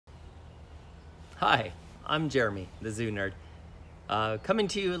Hi, I'm Jeremy, the Zoo Nerd, coming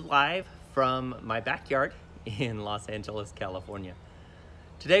to you live from my backyard in Los Angeles, California.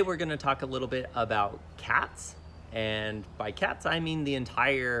 Today we're going to talk a little bit about cats, and by cats I mean the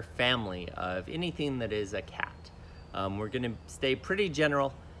entire family of anything that is a cat. We're going to stay pretty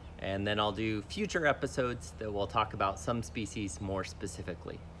general, and then I'll do future episodes that will talk about some species more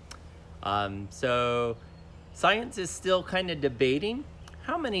specifically. So science is still kind of debating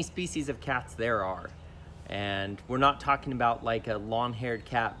how many species of cats there are. And we're not talking about like a long-haired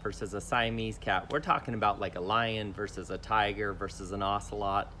cat versus a Siamese cat. We're talking about like a lion versus a tiger versus an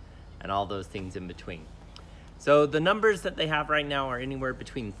ocelot and all those things in between. So the numbers that they have right now are anywhere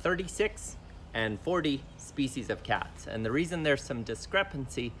between 36 and 40 species of cats. And the reason there's some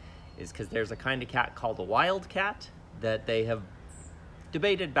discrepancy is because there's a kind of cat called a wild cat that they have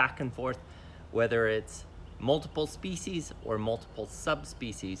debated back and forth whether it's multiple species or multiple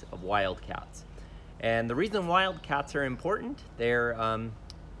subspecies of wild cats. And the reason wild cats are important, they're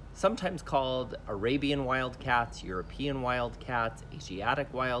sometimes called Arabian wild cats, European wild cats,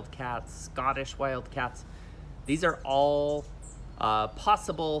 Asiatic wild cats, Scottish wild cats. These are all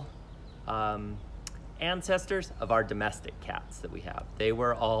possible ancestors of our domestic cats that we have. They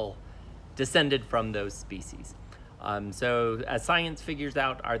were all descended from those species. So as science figures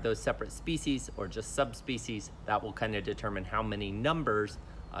out, are those separate species or just subspecies, that will kind of determine how many numbers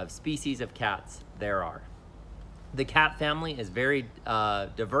of species of cats there are. The cat family is very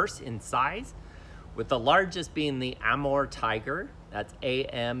diverse in size, with the largest being the Amur tiger, that's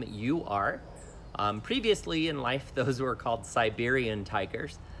A-M-U-R. Previously in life, those were called Siberian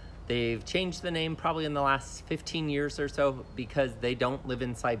tigers. They've changed the name probably in the last 15 years or so because they don't live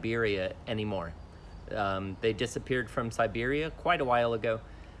in Siberia anymore. They disappeared from Siberia quite a while ago,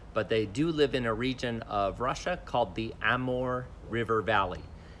 but they do live in a region of Russia called the Amur River Valley.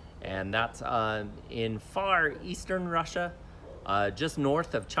 And that's in far eastern Russia, just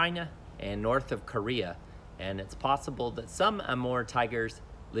north of China and north of Korea. And it's possible that some Amur tigers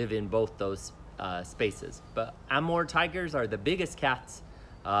live in both those spaces. But Amur tigers are the biggest cats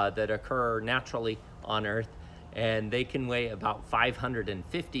that occur naturally on Earth, and they can weigh about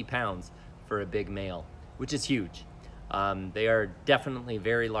 550 pounds for a big male, which is huge. They are definitely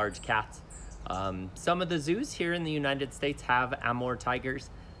very large cats. Some of the zoos here in the United States have Amur tigers.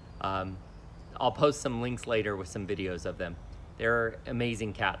 I'll post some links later with some videos of them. They're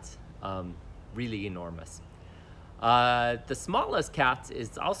amazing cats, really enormous. The smallest cats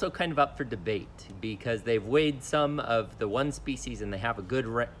is also kind of up for debate because they've weighed some of the one species and they have a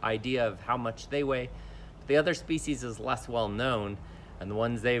good idea of how much they weigh. The other species is less well known, and the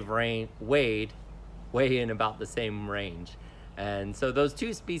ones they've weighed weigh in about the same range. And so those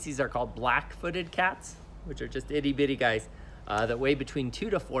two species are called black-footed cats, which are just itty-bitty guys that weigh between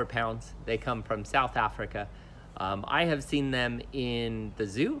 2 to 4 pounds. They come from South Africa. I have seen them in the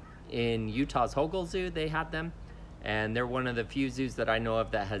zoo. In Utah's Hogle Zoo, they had them. And they're one of the few zoos that I know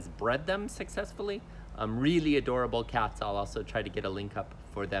of that has bred them successfully. Really adorable cats. I'll also try to get a link up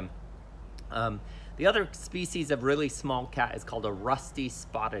for them. The other species of really small cat is called a rusty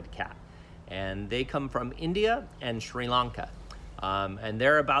spotted cat. And they come from India and Sri Lanka. And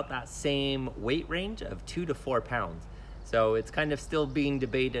they're about that same weight range of 2 to 4 pounds. So it's kind of still being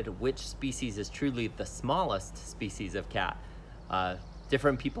debated which species is truly the smallest species of cat.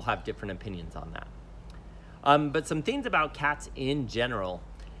 Different people have different opinions on that. But some things about cats in general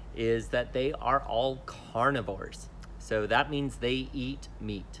is that they are all carnivores. So that means they eat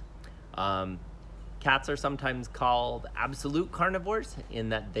meat. Cats are sometimes called absolute carnivores in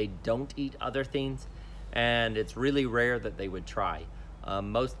that they don't eat other things, and it's really rare that they would try.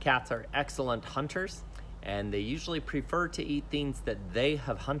 Most cats are excellent hunters, and they usually prefer to eat things that they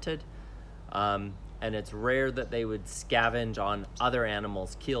have hunted, and it's rare that they would scavenge on other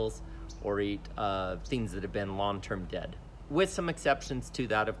animals' kills or eat things that have been long-term dead. With some exceptions to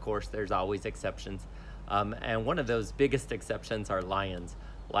that, of course, there's always exceptions. And one of those biggest exceptions are lions.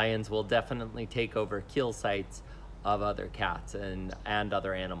 Lions will definitely take over kill sites of other cats and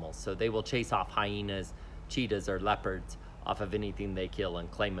other animals. So they will chase off hyenas, cheetahs, or leopards off of anything they kill and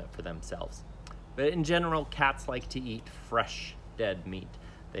claim it for themselves. But in general, cats like to eat fresh, dead meat.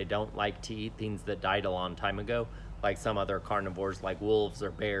 They don't like to eat things that died a long time ago, like some other carnivores like wolves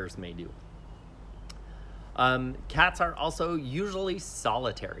or bears may do. Cats are also usually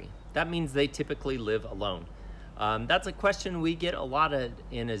solitary. That means they typically live alone. That's a question we get a lot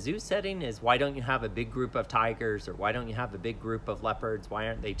in a zoo setting is why don't you have a big group of tigers, or why don't you have a big group of leopards? Why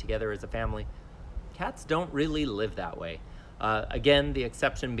aren't they together as a family? Cats don't really live that way. Again, the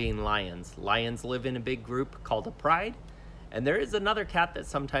exception being lions. Lions live in a big group called a pride, and there is another cat that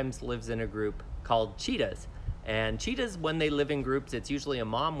sometimes lives in a group called cheetahs. And cheetahs, when they live in groups, it's usually a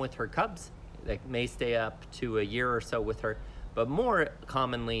mom with her cubs that may stay up to a year or so with her. But more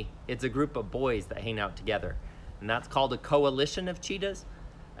commonly, it's a group of boys that hang out together. And that's called a coalition of cheetahs.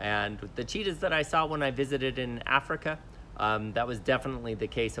 And the cheetahs that I saw when I visited in Africa, that was definitely the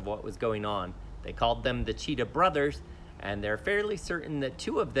case of what was going on. They called them the cheetah brothers, and they're fairly certain that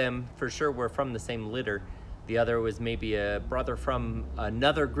two of them for sure were from the same litter. The other was maybe a brother from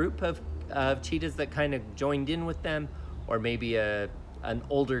another group of cheetahs that kind of joined in with them, or maybe an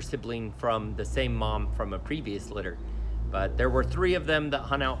older sibling from the same mom from a previous litter. But there were three of them that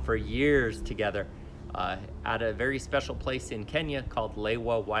hung out for years together at a very special place in Kenya called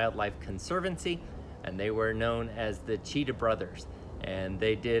Lewa Wildlife Conservancy, and they were known as the Cheetah Brothers. And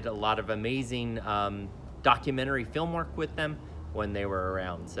they did a lot of amazing documentary film work with them when they were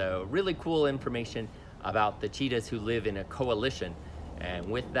around. So really cool information about the cheetahs who live in a coalition. And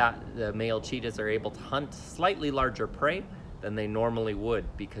with that, the male cheetahs are able to hunt slightly larger prey than they normally would,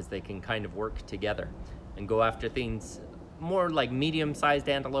 because they can kind of work together and go after things more like medium-sized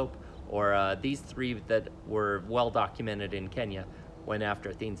antelope, or these three that were well documented in Kenya went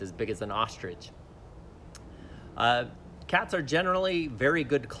after things as big as an ostrich. Cats are generally very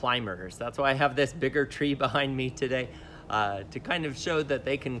good climbers. That's why I have this bigger tree behind me today, to kind of show that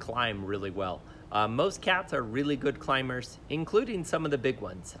they can climb really well. Most cats are really good climbers, including some of the big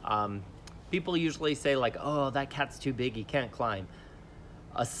ones. People usually say like, oh, that cat's too big, he can't climb.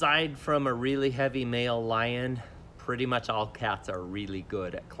 Aside from a really heavy male lion, pretty much all cats are really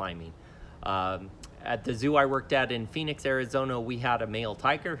good at climbing. At the zoo I worked at in Phoenix, Arizona, we had a male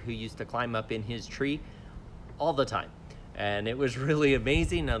tiger who used to climb up in his tree all the time. And it was really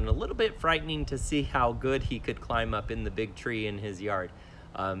amazing and a little bit frightening to see how good he could climb up in the big tree in his yard.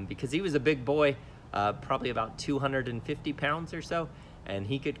 Because he was a big boy, probably about 250 pounds or so, and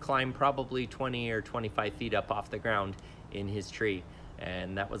he could climb probably 20 or 25 feet up off the ground in his tree.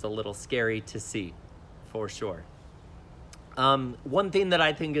 And that was a little scary to see, for sure. One thing that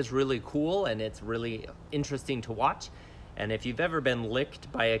I think is really cool, and it's really interesting to watch, and if you've ever been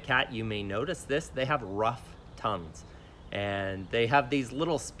licked by a cat, you may notice this, they have rough tongues. And they have these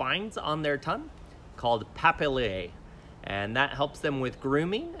little spines on their tongue called papillae. And that helps them with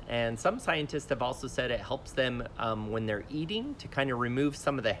grooming. And some scientists have also said it helps them when they're eating, to kind of remove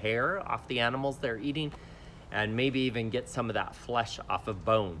some of the hair off the animals they're eating, and maybe even get some of that flesh off of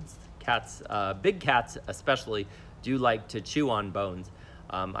bones. Cats, big cats especially, do like to chew on bones.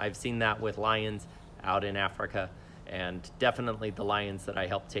 I've seen that with lions out in Africa, and definitely the lions that I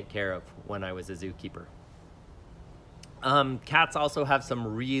helped take care of when I was a zookeeper. Cats also have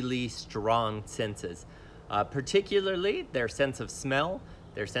some really strong senses, particularly their sense of smell,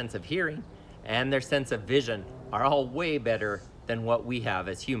 their sense of hearing, and their sense of vision are all way better than what we have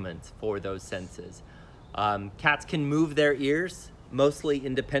as humans for those senses. Cats can move their ears mostly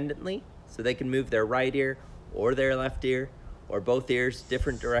independently, so they can move their right ear or their left ear, or both ears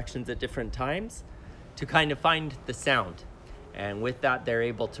different directions at different times, to kind of find the sound. And with that, they're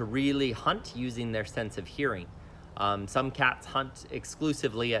able to really hunt using their sense of hearing. Some cats hunt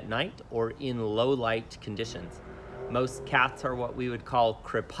exclusively at night or in low light conditions. Most cats are what we would call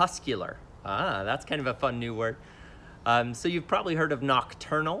crepuscular. That's kind of a fun new word. So you've probably heard of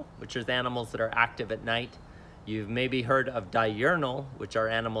nocturnal, which are animals that are active at night. You've maybe heard of diurnal, which are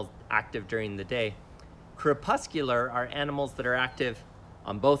animals active during the day. Crepuscular are animals that are active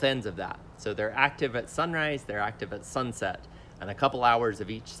on both ends of that. So they're active at sunrise, they're active at sunset, and a couple hours of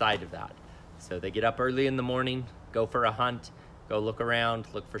each side of that. So they get up early in the morning, go for a hunt, go look around,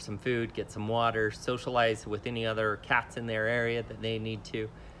 look for some food, get some water, socialize with any other cats in their area that they need to,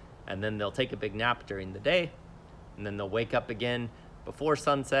 and then they'll take a big nap during the day, and then they'll wake up again before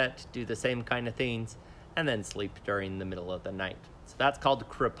sunset, do the same kind of things, and then sleep during the middle of the night. So that's called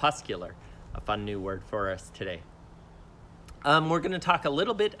crepuscular, a fun new word for us today. We're going to talk a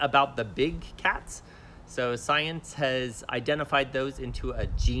little bit about the big cats. So science has identified those into a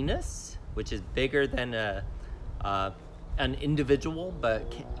genus, which is bigger than an individual,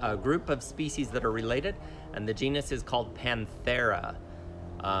 but a group of species that are related, and the genus is called Panthera.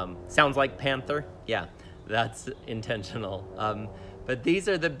 Sounds like panther? Yeah, that's intentional. But these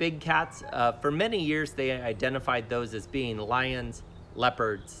are the big cats. For many years, they identified those as being lions,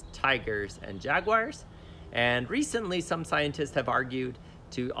 leopards, tigers, and jaguars. And recently, some scientists have argued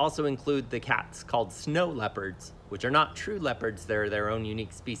to also include the cats called snow leopards, which are not true leopards, they're their own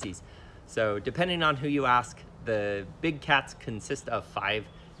unique species. So depending on who you ask, the big cats consist of 5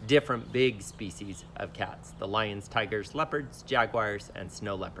 different big species of cats: the lions, tigers, leopards, jaguars, and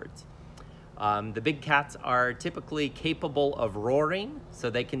snow leopards. The big cats are typically capable of roaring, so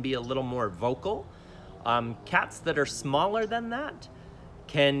they can be a little more vocal. Cats that are smaller than that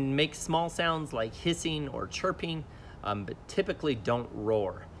can make small sounds like hissing or chirping, but typically don't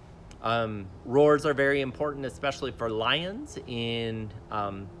roar. Roars are very important, especially for lions in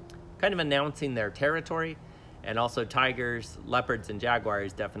kind of announcing their territory, and also tigers, leopards, and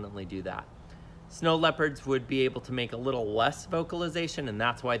jaguars definitely do that. Snow leopards would be able to make a little less vocalization, and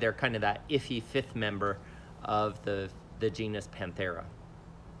that's why they're kind of that iffy fifth member of the genus Panthera.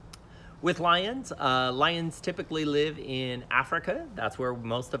 With lions, lions typically live in Africa. That's where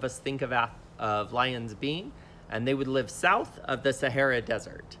most of us think of lions being, and they would live south of the Sahara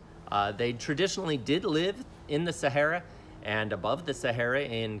Desert. They traditionally did live in the Sahara and above the Sahara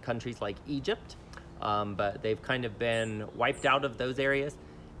in countries like Egypt, but they've kind of been wiped out of those areas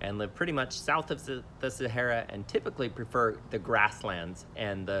and live pretty much south of the Sahara, and typically prefer the grasslands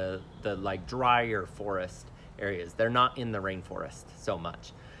and the like drier forest areas. They're not in the rainforest so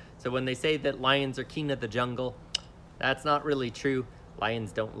much. So when they say that lions are king of the jungle, that's not really true.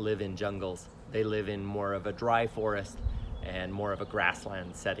 Lions don't live in jungles. They live in more of a dry forest and more of a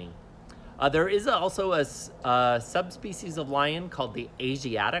grassland setting. There is also a subspecies of lion called the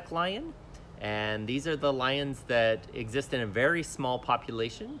Asiatic lion. And these are the lions that exist in a very small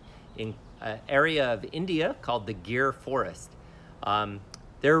population in an area of India called the Gir Forest.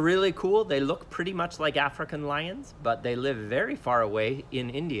 They're really cool. They look pretty much like African lions, but they live very far away in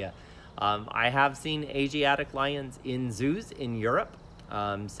India. I have seen Asiatic lions in zoos in Europe.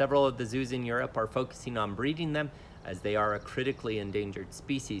 Several of the zoos in Europe are focusing on breeding them, as they are a critically endangered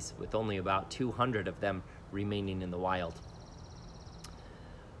species with only about 200 of them remaining in the wild.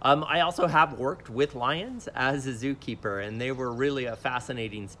 I also have worked with lions as a zookeeper, and they were really a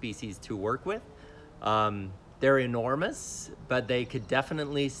fascinating species to work with. They're enormous, but they could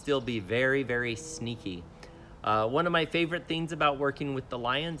definitely still be very, very sneaky. One of my favorite things about working with the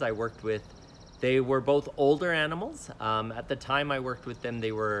lions I worked with, they were both older animals. At the time I worked with them,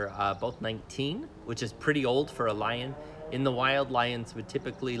 they were both 19, which is pretty old for a lion. In the wild, lions would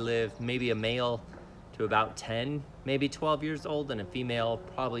typically live maybe a male to about 10, maybe 12 years old, and a female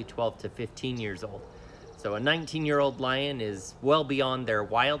probably 12 to 15 years old. So a 19-year-old lion is well beyond their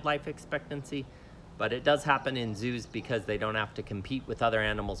wildlife expectancy, but it does happen in zoos because they don't have to compete with other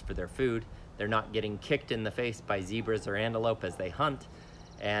animals for their food. They're not getting kicked in the face by zebras or antelope as they hunt,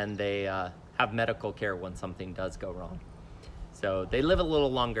 and they have medical care when something does go wrong. So they live a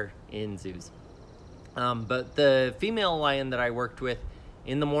little longer in zoos. But the female lion that I worked with,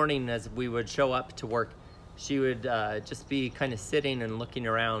 in the morning as we would show up to work, she would just be kind of sitting and looking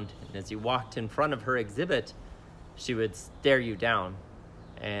around, and as you walked in front of her exhibit, she would stare you down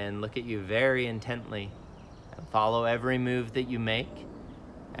and look at you very intently and follow every move that you make.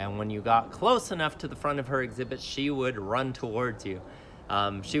 And when you got close enough to the front of her exhibit, she would run towards you.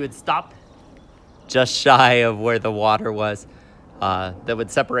 She would stop just shy of where the water was that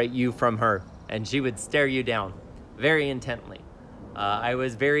would separate you from her, and she would stare you down very intently. I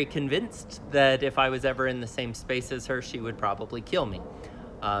was very convinced that if I was ever in the same space as her, she would probably kill me.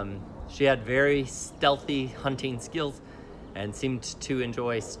 She had very stealthy hunting skills and seemed to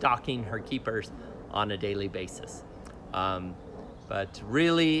enjoy stalking her keepers on a daily basis. But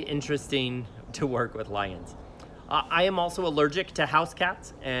really interesting to work with lions. I am also allergic to house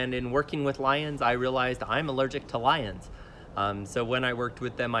cats, and in working with lions, I realized I'm allergic to lions. So when I worked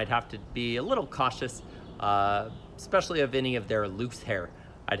with them, I'd have to be a little cautious, especially of any of their loose hair.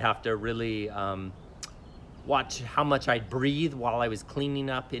 I'd have to really watch how much I'd breathe while I was cleaning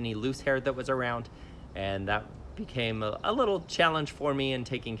up any loose hair that was around, and that became a little challenge for me in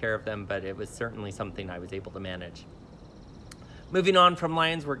taking care of them, but it was certainly something I was able to manage. Moving on from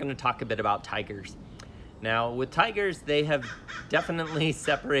lions, we're going to talk a bit about tigers. Now, with tigers, they have definitely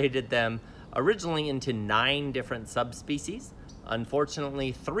separated them originally into 9 different subspecies.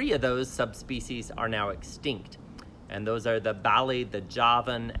 Unfortunately, 3 of those subspecies are now extinct, and those are the Bali, the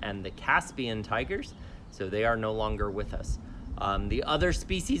Javan, and the Caspian tigers, so they are no longer with us. The other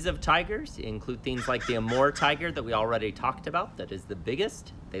species of tigers include things like the Amur tiger that we already talked about, that is the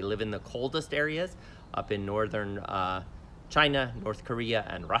biggest. They live in the coldest areas up in northern China, North Korea,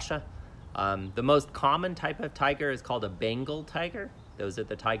 and Russia. The most common type of tiger is called a Bengal tiger. Those are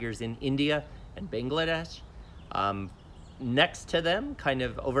the tigers in India and Bangladesh. Next to them, kind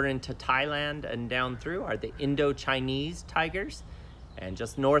of over into Thailand and down through, are the Indo-Chinese tigers. And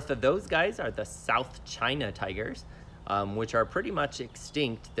just north of those guys are the South China tigers, which are pretty much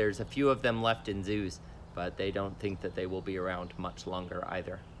extinct. There's a few of them left in zoos, but they don't think that they will be around much longer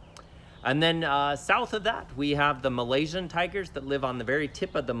either. And then south of that, we have the Malaysian tigers that live on the very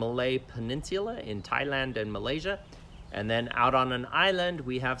tip of the Malay Peninsula in Thailand and Malaysia. And then out on an island,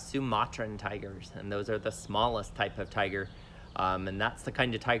 we have Sumatran tigers, and those are the smallest type of tiger. And that's the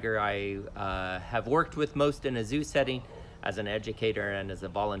kind of tiger I have worked with most in a zoo setting as an educator and as a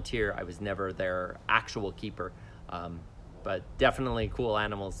volunteer. I was never their actual keeper, but definitely cool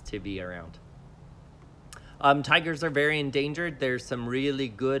animals to be around. Tigers are very endangered. There's some really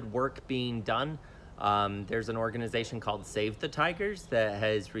good work being done. There's an organization called Save the Tigers that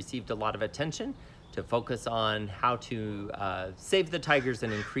has received a lot of attention to focus on how to save the tigers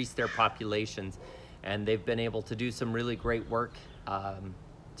and increase their populations. And they've been able to do some really great work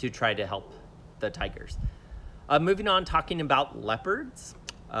to try to help the tigers. Moving on, talking about leopards.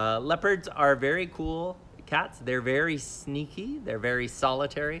 Leopards are very cool cats. They're very sneaky. They're very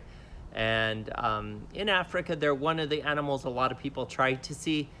solitary. And in Africa, they're one of the animals a lot of people try to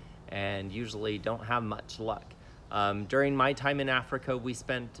see and usually don't have much luck. During my time in Africa, we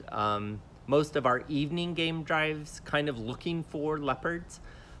spent most of our evening game drives kind of looking for leopards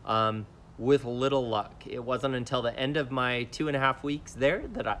with little luck. It wasn't until the end of my 2.5 weeks there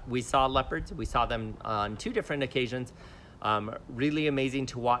that we saw leopards. We saw them on 2 different occasions. Really amazing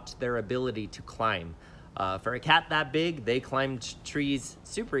to watch their ability to climb. For a cat that big, they climbed trees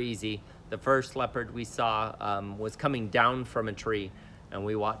super easy. The first leopard we saw was coming down from a tree, and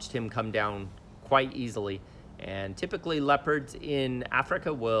we watched him come down quite easily. And typically leopards in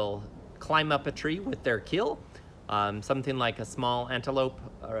Africa will climb up a tree with their kill, something like a small antelope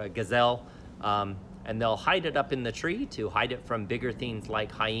or a gazelle, and they'll hide it up in the tree to hide it from bigger things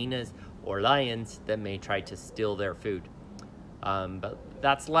like hyenas or lions that may try to steal their food. But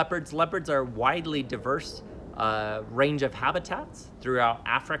that's leopards. Leopards are widely diverse range of habitats throughout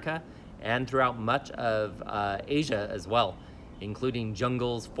Africa and throughout much of Asia as well, including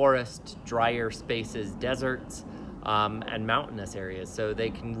jungles, forests, drier spaces, deserts, and mountainous areas. So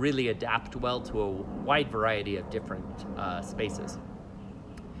they can really adapt well to a wide variety of different spaces.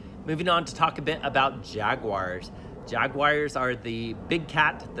 Moving on to talk a bit about jaguars. Jaguars are the big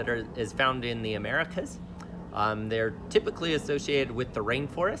cat that is found in the Americas. They're typically associated with the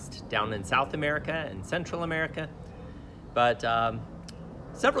rainforest down in South America and Central America. But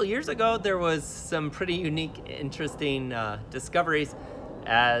several years ago, there was some pretty unique, interesting discoveries,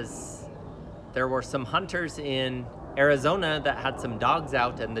 as there were some hunters in Arizona that had some dogs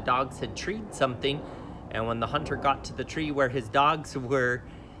out, and the dogs had treed something. And when the hunter got to the tree where his dogs were,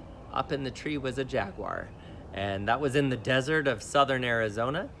 up in the tree was a jaguar. And that was in the desert of southern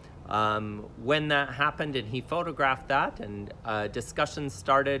Arizona. When that happened and he photographed that, and discussions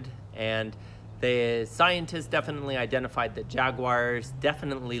started, and the scientists definitely identified that jaguars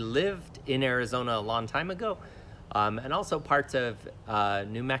definitely lived in Arizona a long time ago, and also parts of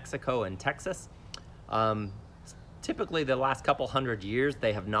New Mexico and Texas. Typically the last couple hundred years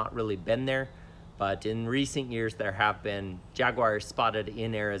they have not really been there, but in recent years there have been jaguars spotted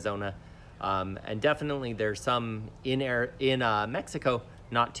in Arizona, and definitely there's some in Mexico,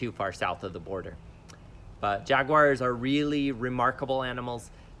 not too far south of the border. But jaguars are really remarkable animals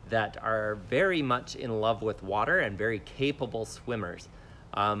that are very much in love with water and very capable swimmers.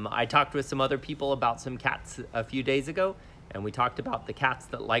 I talked with some other people about some cats a few days ago, and we talked about the cats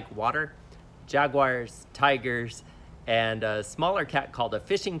that like water: jaguars, tigers, and a smaller cat called a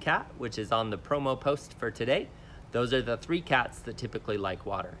fishing cat, which is on the promo post for today. Those are the 3 cats that typically like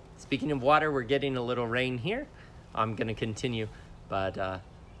water. Speaking of water, we're getting a little rain here. I'm gonna continue. But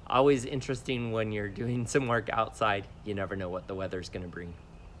always interesting when you're doing some work outside. You never know what the weather's going to bring.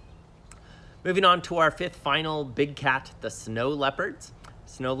 Moving on to our 5th final big cat, the snow leopards.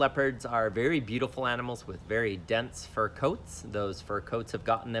 Snow leopards are very beautiful animals with very dense fur coats. Those fur coats have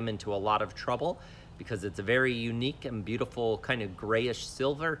gotten them into a lot of trouble because it's a very unique and beautiful kind of grayish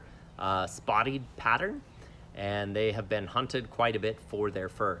silver spotted pattern, and they have been hunted quite a bit for their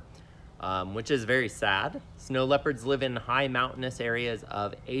fur. Which is very sad. Snow leopards live in high mountainous areas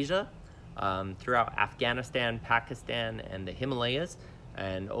of Asia, throughout Afghanistan, Pakistan, and the Himalayas,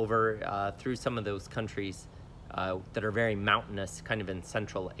 and over through some of those countries that are very mountainous, kind of in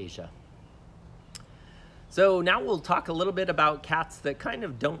Central Asia. So now we'll talk a little bit about cats that kind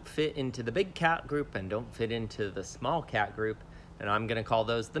of don't fit into the big cat group and don't fit into the small cat group, and I'm going to call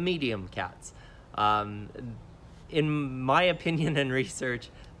those the medium cats. In my opinion and research,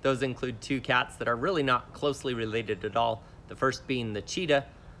 those include 2 cats that are really not closely related at all. The first being the cheetah,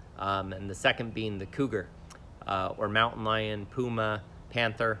 and the second being the cougar, or mountain lion, puma,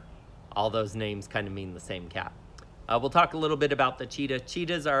 panther. All those names kind of mean the same cat. We'll talk a little bit about the cheetah.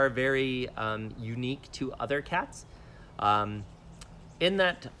 Cheetahs are very unique to other cats. in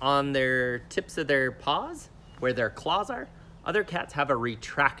that on their tips of their paws, where their claws are, other cats have a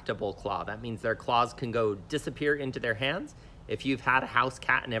retractable claw. That means their claws can go disappear into their hands. If you've had a house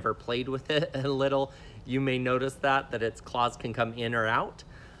cat and ever played with it a little, you may notice that its claws can come in or out.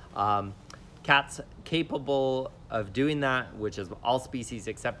 Cats capable of doing that, which is all species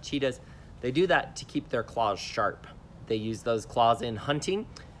except cheetahs, they do that to keep their claws sharp. They use those claws in hunting,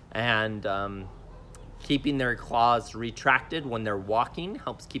 and keeping their claws retracted when they're walking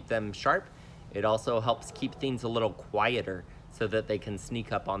helps keep them sharp. It also helps keep things a little quieter so that they can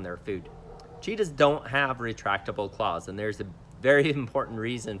sneak up on their food. Cheetahs don't have retractable claws, and there's a very important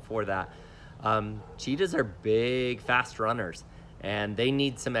reason for that. Cheetahs are big, fast runners, and they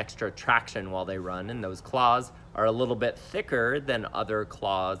need some extra traction while they run, and those claws are a little bit thicker than other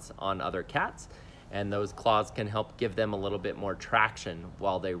claws on other cats, and those claws can help give them a little bit more traction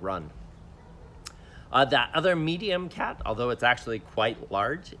while they run. That other medium cat, although it's actually quite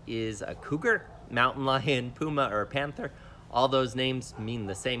large, is a cougar, mountain lion, puma, or panther. All those names mean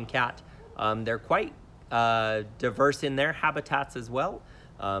the same cat. They're quite diverse in their habitats as well.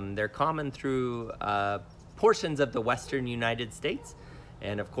 They're common through portions of the western United States.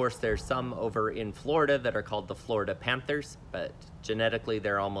 And of course, there's some over in Florida that are called the Florida Panthers, but genetically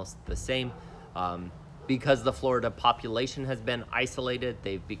they're almost the same. Because the Florida population has been isolated,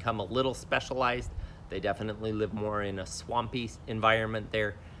 they've become a little specialized. They definitely live more in a swampy environment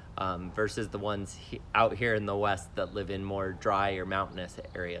there versus the ones out here in the West that live in more dry or mountainous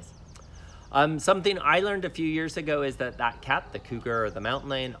areas. Something I learned a few years ago is that cat, the cougar or the mountain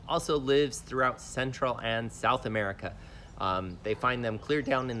lion, also lives throughout Central and South America. They find them clear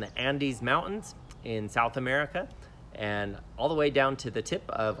down in the Andes Mountains in South America and all the way down to the tip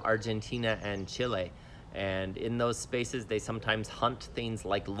of Argentina and Chile. And in those spaces, they sometimes hunt things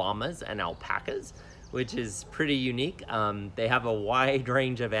like llamas and alpacas, which is pretty unique. They have a wide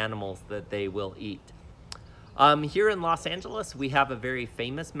range of animals that they will eat. Here in Los Angeles, we have a very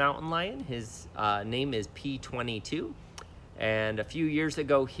famous mountain lion. His name is P22. And a few years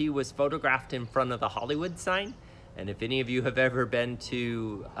ago, he was photographed in front of the Hollywood sign. And if any of you have ever been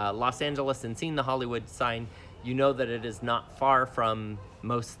to Los Angeles and seen the Hollywood sign, you know that it is not far from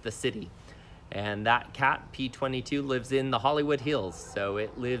most of the city. And that cat, P22, lives in the Hollywood Hills. So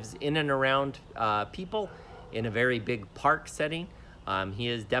it lives in and around people in a very big park setting. He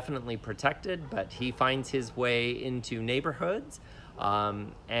is definitely protected, but he finds his way into neighborhoods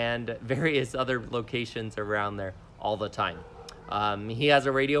and various other locations around there all the time. He has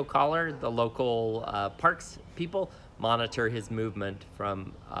a radio collar. The local parks people monitor his movement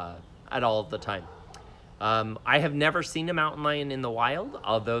from at all the time. I have never seen a mountain lion in the wild,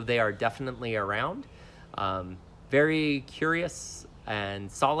 although they are definitely around. Very curious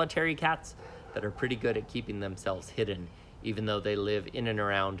and solitary cats that are pretty good at keeping themselves hidden, even though they live in and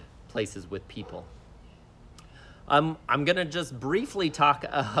around places with people. I'm gonna just briefly talk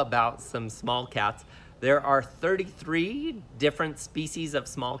about some small cats. There are 33 different species of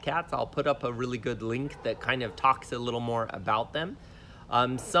small cats. I'll put up a really good link that kind of talks a little more about them.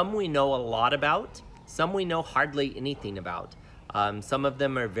 Some we know a lot about. Some we know hardly anything about. Some of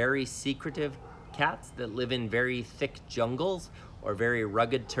them are very secretive cats that live in very thick jungles or very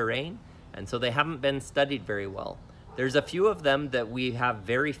rugged terrain, and so they haven't been studied very well. There's a few of them that we have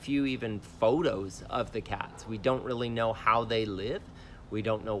very few even photos of the cats. We don't really know how they live. We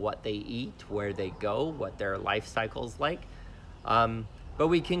don't know what they eat, where they go, what their life cycle's like. But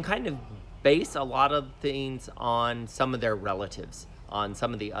we can kind of base a lot of things on some of their relatives, on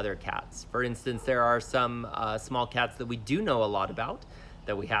some of the other cats. For instance, there are some small cats that we do know a lot about,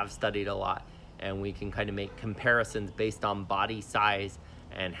 that we have studied a lot, and we can kind of make comparisons based on body size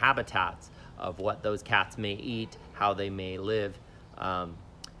and habitats of what those cats may eat, how they may live.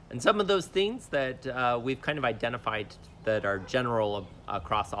 And some of those things that we've kind of identified that are general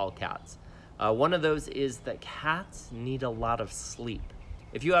across all cats. One of those is that cats need a lot of sleep.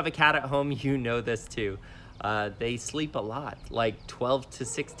 If you have a cat at home, you know this too. They sleep a lot, like 12 to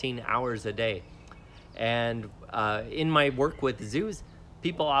 16 hours a day. And in my work with zoos,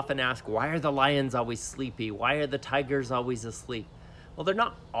 people often ask, why are the lions always sleepy? Why are the tigers always asleep? Well, they're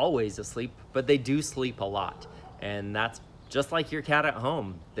not always asleep, but they do sleep a lot. And that's just like your cat at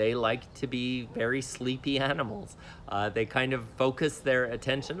home. They like to be very sleepy animals. They kind of focus their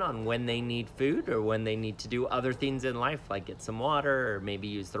attention on when they need food or when they need to do other things in life, like get some water or maybe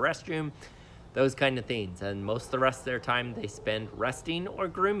use the restroom, those kind of things. And most of the rest of their time they spend resting or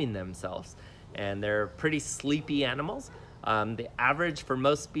grooming themselves. And they're pretty sleepy animals. The average for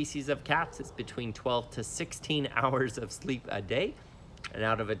most species of cats is between 12 to 16 hours of sleep a day. And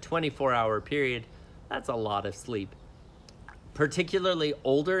out of a 24-hour period, that's a lot of sleep. Particularly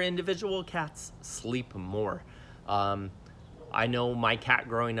older individual cats sleep more. I know my cat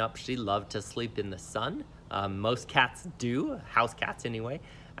growing up, she loved to sleep in the sun. Most cats do, house cats anyway,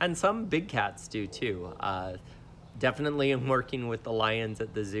 and some big cats do too. Definitely in working with the lions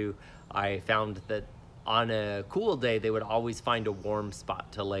at the zoo, I found that on a cool day, they would always find a warm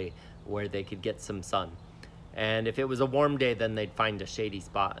spot to lay where they could get some sun. And if it was a warm day, then they'd find a shady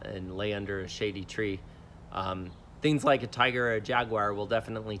spot and lay under a shady tree. Things like a tiger or a jaguar will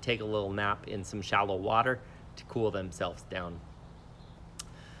definitely take a little nap in some shallow water to cool themselves down.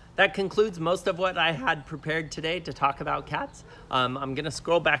 That concludes most of what I had prepared today to talk about cats. I'm gonna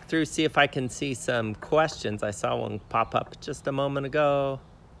scroll back through, see if I can see some questions. I saw one pop up just a moment ago.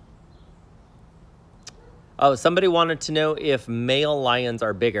 Oh, somebody wanted to know if male lions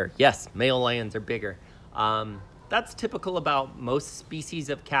are bigger. Yes, male lions are bigger. That's typical about most species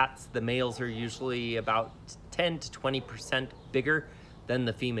of cats. The males are usually about 10 to 20% bigger than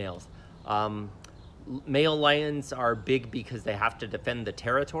the females. Male lions are big because they have to defend the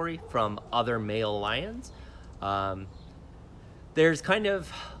territory from other male lions. There's kind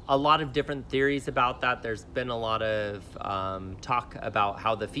of a lot of different theories about that. There's been a lot of talk about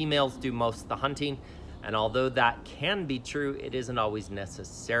how the females do most of the hunting. And although that can be true, it isn't always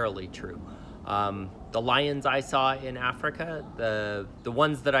necessarily true. The lions I saw in Africa, the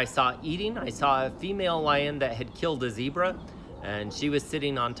ones that I saw eating, I saw a female lion that had killed a zebra, and she was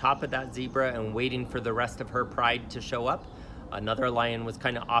sitting on top of that zebra and waiting for the rest of her pride to show up. Another lion was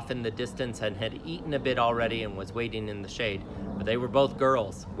kind of off in the distance and had eaten a bit already and was waiting in the shade. But they were both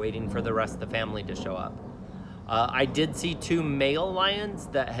girls waiting for the rest of the family to show up. I did see 2 male lions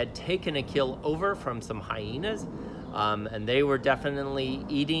that had taken a kill over from some hyenas, and they were definitely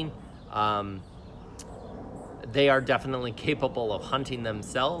eating. They are definitely capable of hunting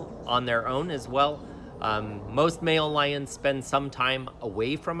themselves on their own as well. Most male lions spend some time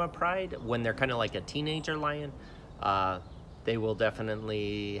away from a pride when they're kind of like a teenager lion. They will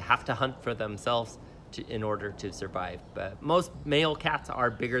definitely have to hunt for themselves in order to survive. But most male cats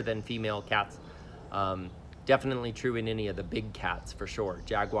are bigger than female cats. Definitely true in any of the big cats for sure.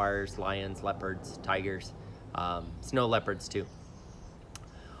 Jaguars, lions, leopards, tigers, snow leopards too.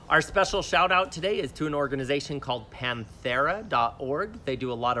 Our special shout out today is to an organization called Panthera.org. They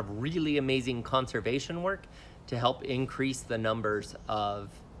do a lot of really amazing conservation work to help increase the numbers of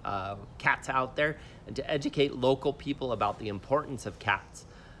cats out there and to educate local people about the importance of cats.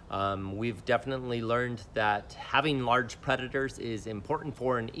 We've definitely learned that having large predators is important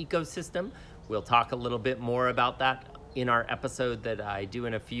for an ecosystem. We'll talk a little bit more about that in our episode that I do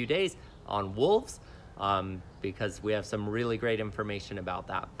in a few days on wolves, because we have some really great information about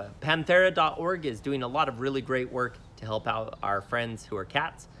that. But Panthera.org is doing a lot of really great work to help out our friends who are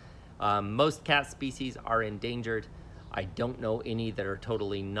cats. Most cat species are endangered. I don't know any that are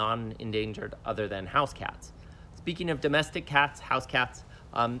totally non-endangered other than house cats. Speaking of domestic cats, house cats,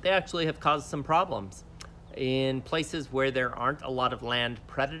 they actually have caused some problems. In places where there aren't a lot of land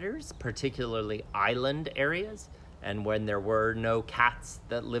predators, particularly island areas, and when there were no cats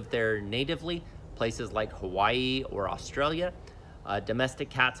that lived there natively, places like Hawaii or Australia, domestic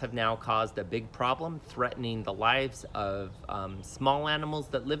cats have now caused a big problem, threatening the lives of small animals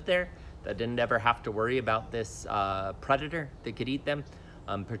that live there that didn't ever have to worry about this predator that could eat them,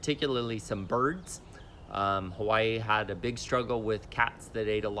 particularly some birds. Hawaii had a big struggle with cats that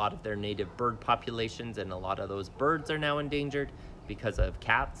ate a lot of their native bird populations, and a lot of those birds are now endangered because of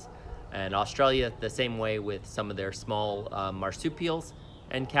cats. And Australia, the same way with some of their small marsupials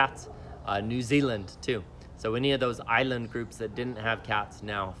and cats. New Zealand too. So any of those island groups that didn't have cats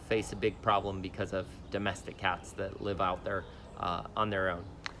now face a big problem because of domestic cats that live out there on their own.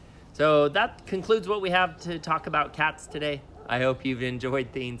 So that concludes what we have to talk about cats today. I hope you've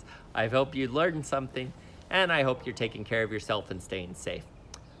enjoyed things. I hope you learned something, and I hope you're taking care of yourself and staying safe.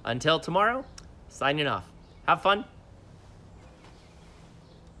 Until tomorrow, signing off. Have fun.